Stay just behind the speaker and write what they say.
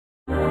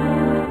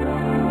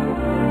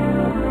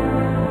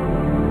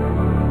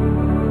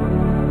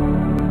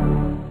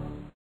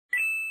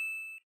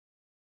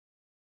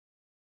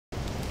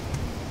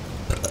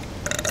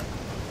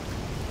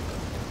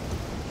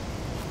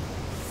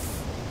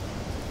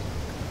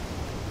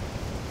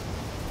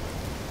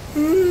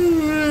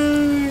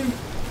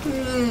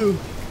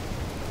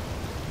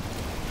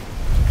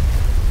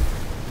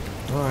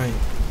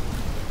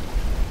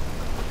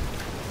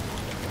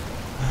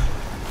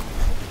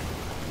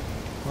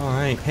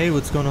Hey,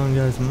 what's going on,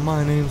 guys?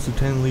 My name's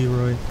Lieutenant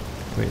Leroy.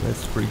 Wait,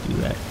 let's redo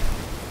that.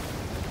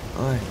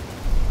 Alright.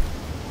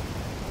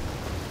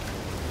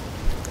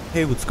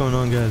 Hey, what's going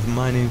on, guys?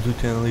 My name's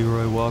Lieutenant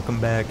Leroy.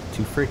 Welcome back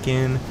to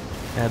freaking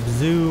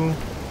Abzu.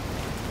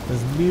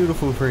 This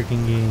beautiful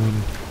freaking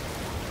game.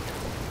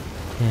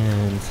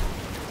 And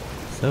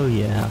so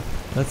yeah,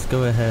 let's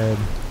go ahead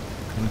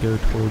and go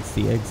towards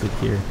the exit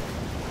here.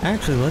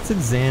 Actually, let's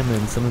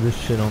examine some of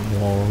this shit on the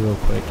wall real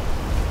quick.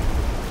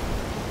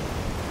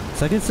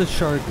 So I guess the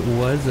shark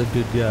was a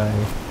good guy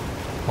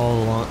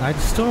all along. I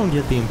still don't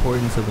get the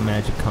importance of the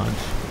magic conch.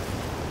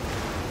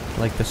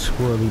 Like the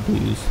swirly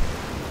dudes.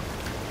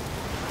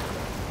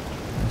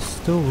 I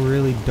still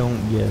really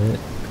don't get it.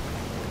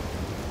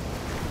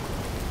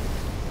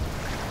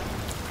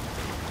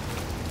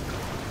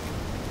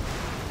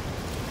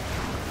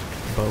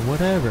 But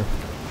whatever.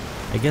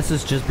 I guess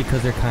it's just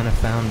because they're kind of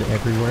found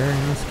everywhere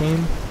in this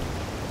game.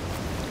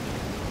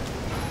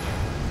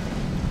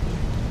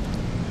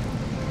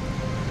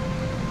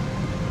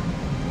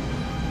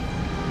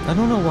 I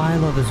don't know why I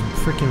love this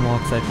freaking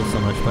walk cycle so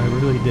much, but I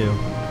really do.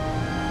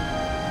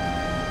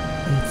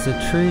 It's a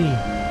tree.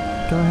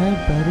 Go ahead,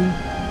 buddy.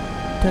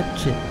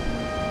 Touch it.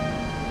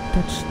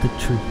 Touch the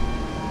tree.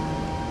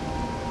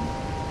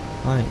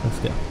 Alright, let's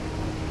go.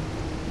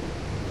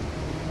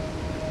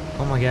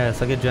 Oh my god,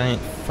 it's like a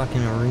giant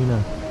fucking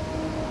arena.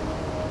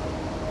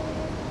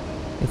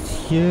 It's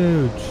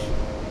huge.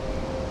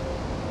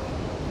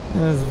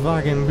 It's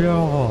fucking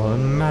beautiful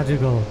and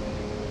magical.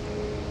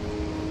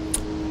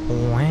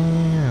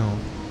 Wow.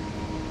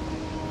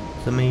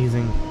 It's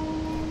amazing.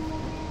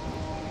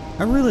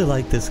 I really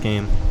like this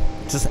game.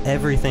 Just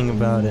everything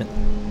about it.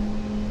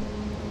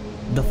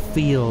 The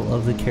feel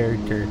of the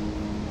character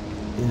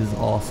is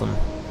awesome.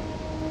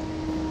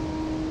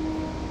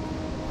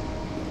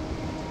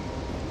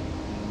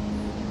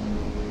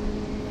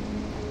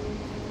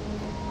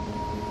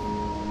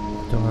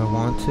 Do I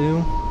want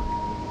to?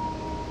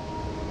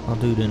 I'll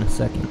do it in a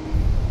second.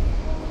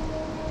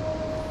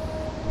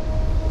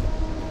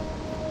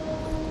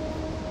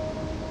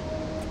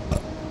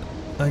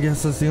 I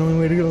guess that's the only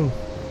way to go.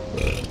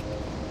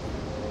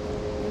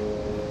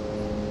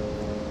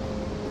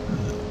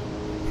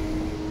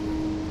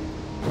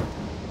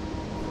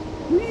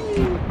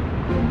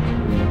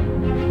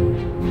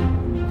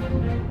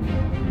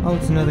 Oh,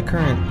 it's another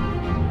current.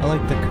 I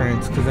like the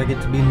currents because I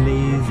get to be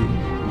lazy.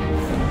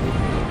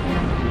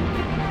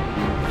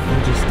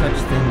 And just touch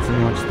things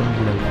and watch them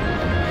blow.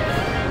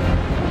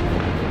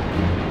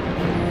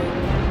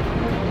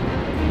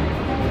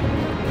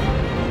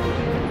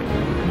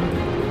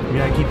 We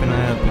gotta keep an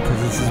eye out because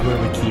this is where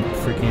we keep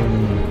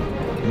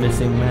freaking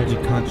missing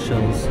magic conch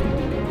shells.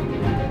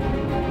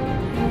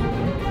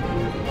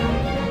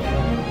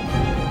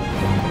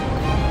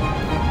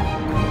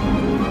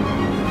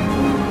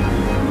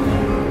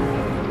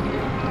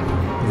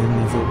 And then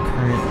these little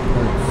current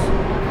parts.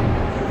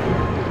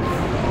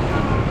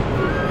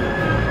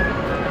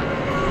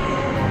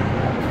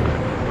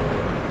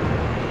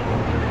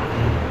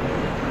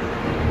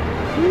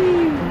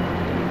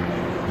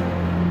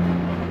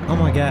 Oh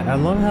my god, I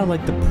love how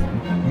like the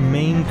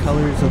main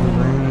colors of the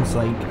rooms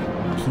like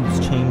keeps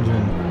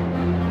changing.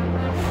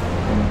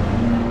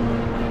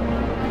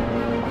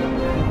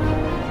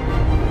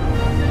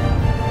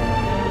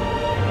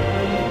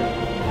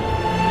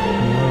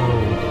 Whoa.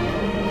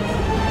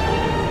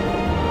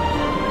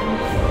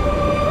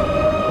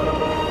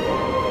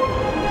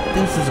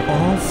 This is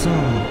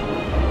awesome.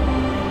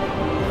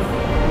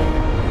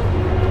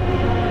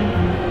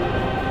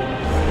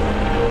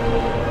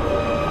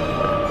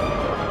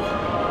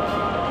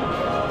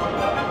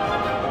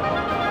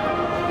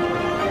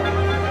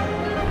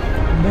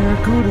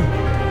 Barracuda.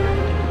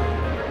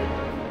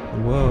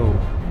 Whoa.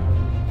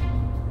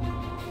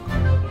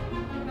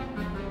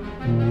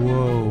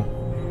 Whoa.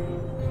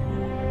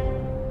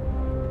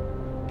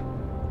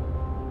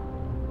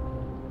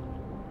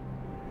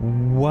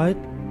 What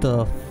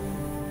the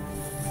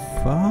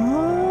fuck?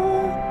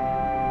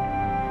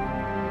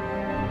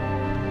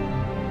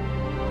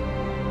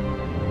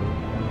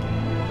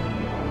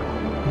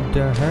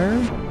 The her?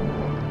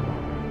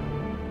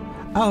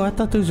 Oh, I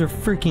thought those were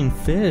freaking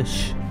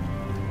fish.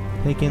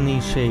 Making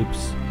these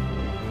shapes,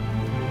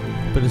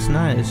 but it's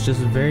not. It's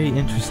just a very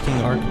interesting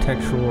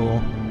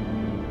architectural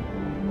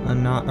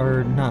not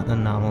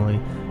anomaly.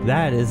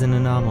 That is an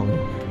anomaly.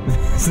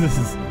 This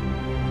is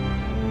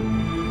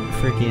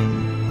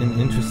freaking an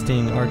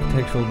interesting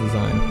architectural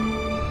design.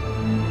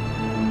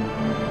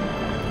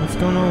 What's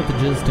going on with the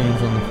jizz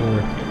stains on the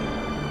floor?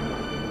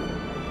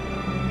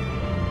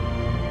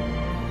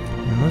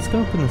 And let's go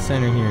up in the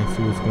center here and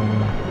see what's going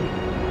on.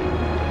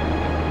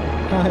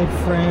 Hi,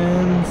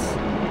 friends.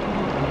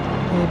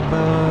 Hey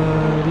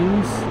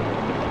buddies.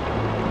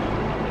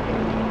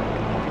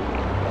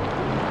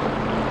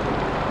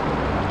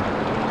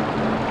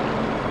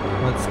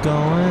 What's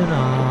going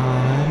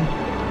on?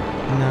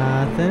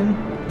 Nothing?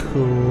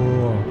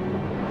 Cool.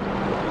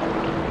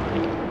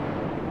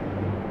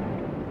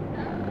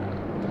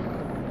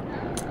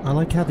 I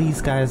like how these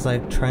guys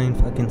like try and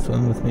fucking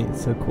swim with me.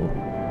 It's so cool.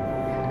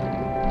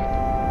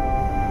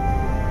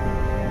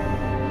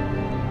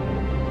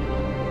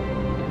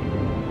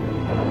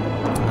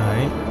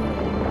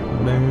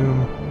 Boom.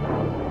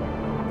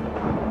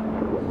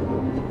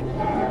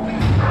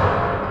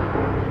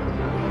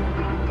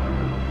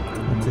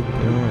 What's it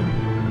doing?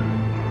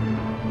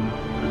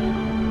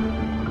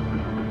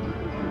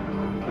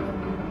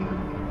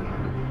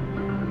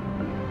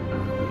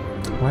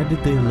 Why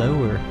did they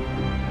lower?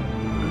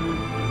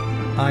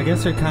 I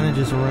guess they're kind of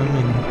just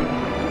roaming.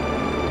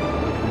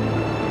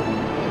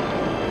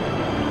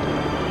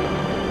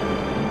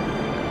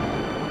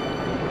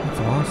 That's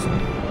awesome.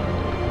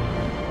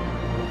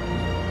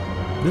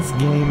 This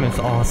game is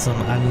awesome.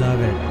 I love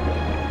it.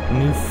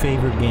 New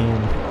favorite game.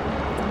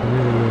 It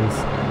really is.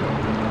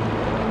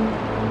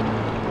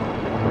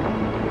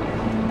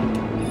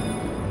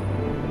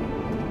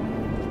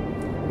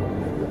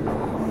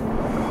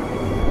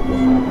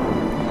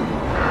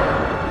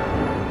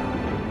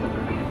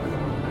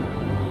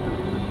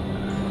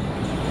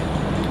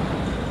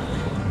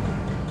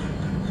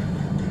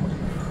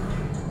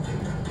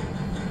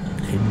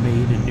 They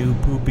made a new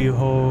poopy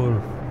hole.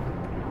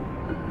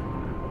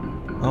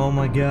 Oh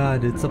my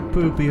god, it's a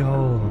poopy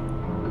hole.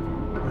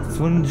 It's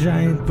one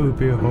giant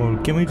poopy hole.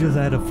 Can we just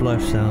add a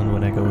flush sound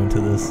when I go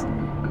into this?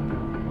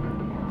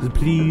 Just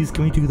please,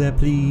 can we do that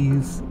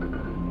please?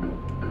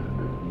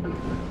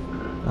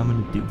 I'm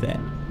gonna do that.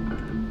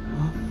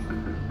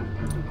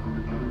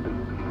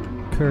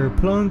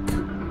 Kerplunk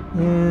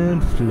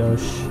and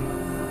flush.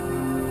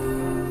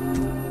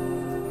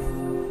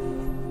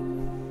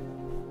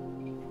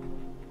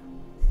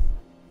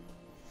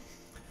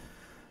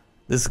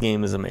 This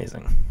game is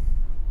amazing.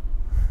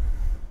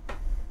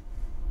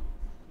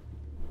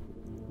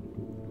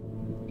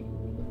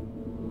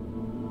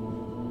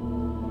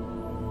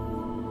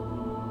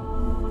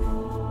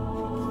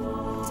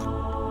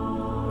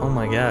 Oh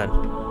my god.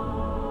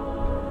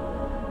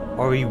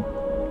 Are we...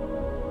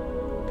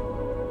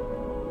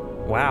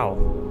 Wow.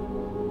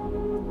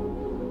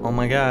 Oh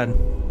my god.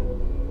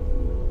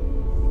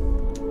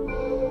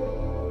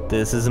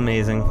 This is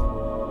amazing.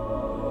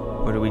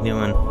 What are we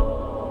doing?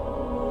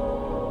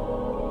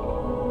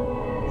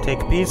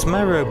 Take a piece of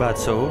my robot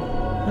soul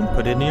and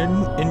put it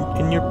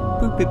in your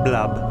poopy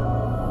blob.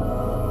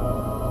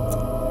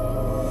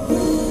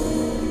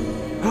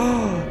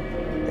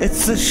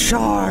 It's a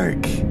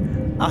shark!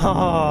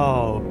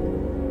 Oh,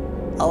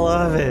 I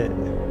love it.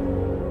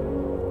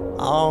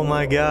 Oh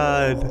my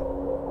god.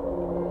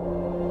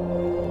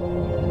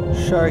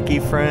 Sharky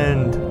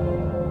friend.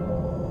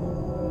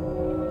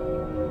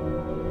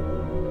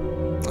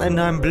 And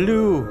I'm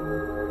blue.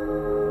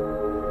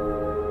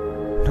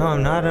 No,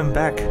 I'm not. I'm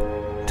back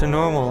to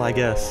normal, I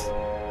guess.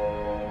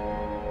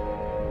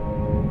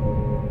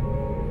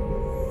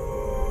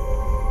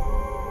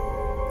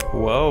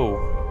 Whoa.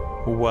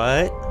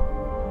 What?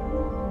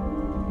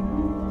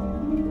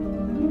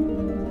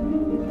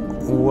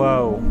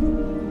 Whoa.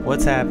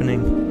 What's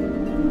happening?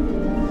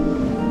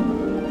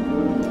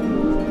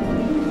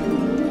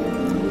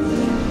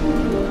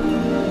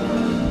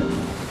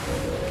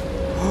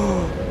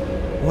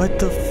 What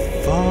the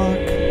fuck?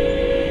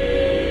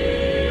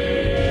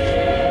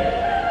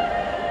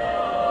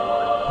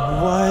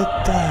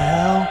 What the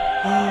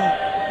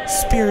hell?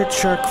 Spirit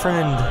shark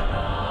friend.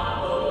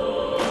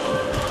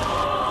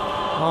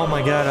 Oh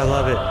my god, I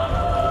love it.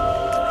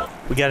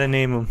 We gotta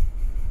name him.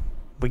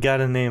 We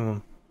gotta name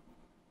him.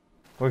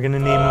 We're gonna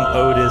name him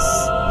Otis.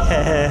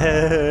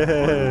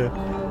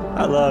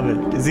 I love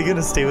it. Is he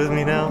gonna stay with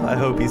me now? I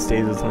hope he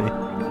stays with me.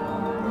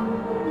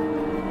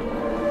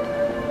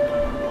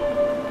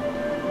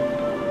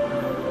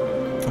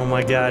 Oh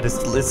my god,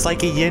 it's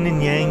like a yin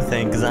and yang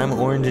thing, because I'm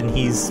orange and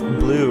he's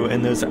blue,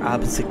 and those are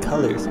opposite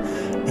colors.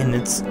 And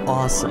it's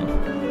awesome.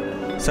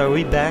 So are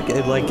we back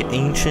at like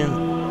ancient,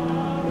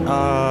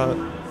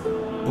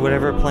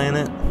 whatever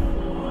planet?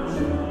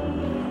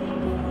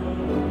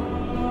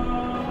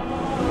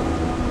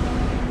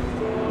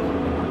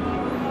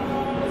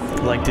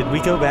 Like, did we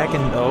go back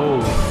and...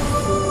 Oh.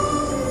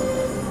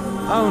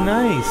 Oh,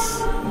 nice.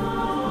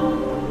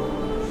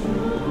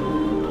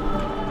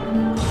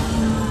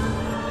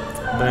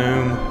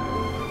 Boom.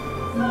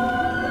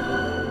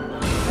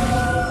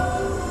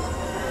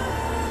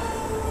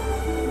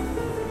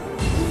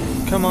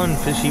 Come on,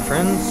 fishy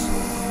friends.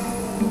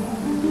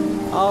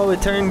 Oh,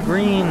 it turned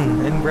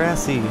green and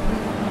grassy.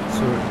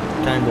 Sort of,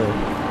 kinda.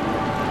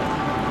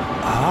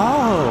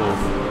 Oh.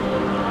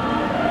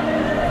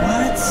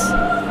 What?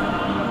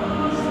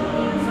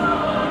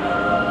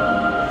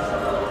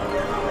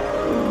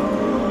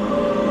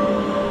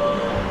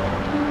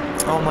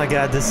 Oh my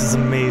god, this is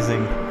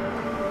amazing.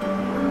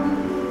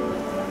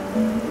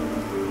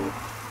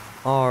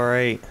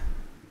 Alright.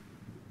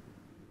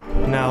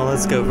 Now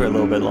let's go for a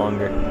little bit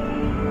longer.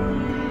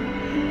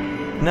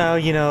 No,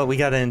 you know what, we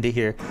gotta end it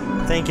here.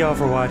 Thank y'all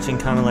for watching,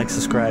 comment, like,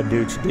 subscribe,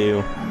 do what you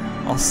do.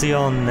 I'll see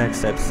y'all in the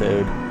next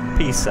episode.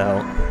 Peace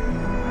out.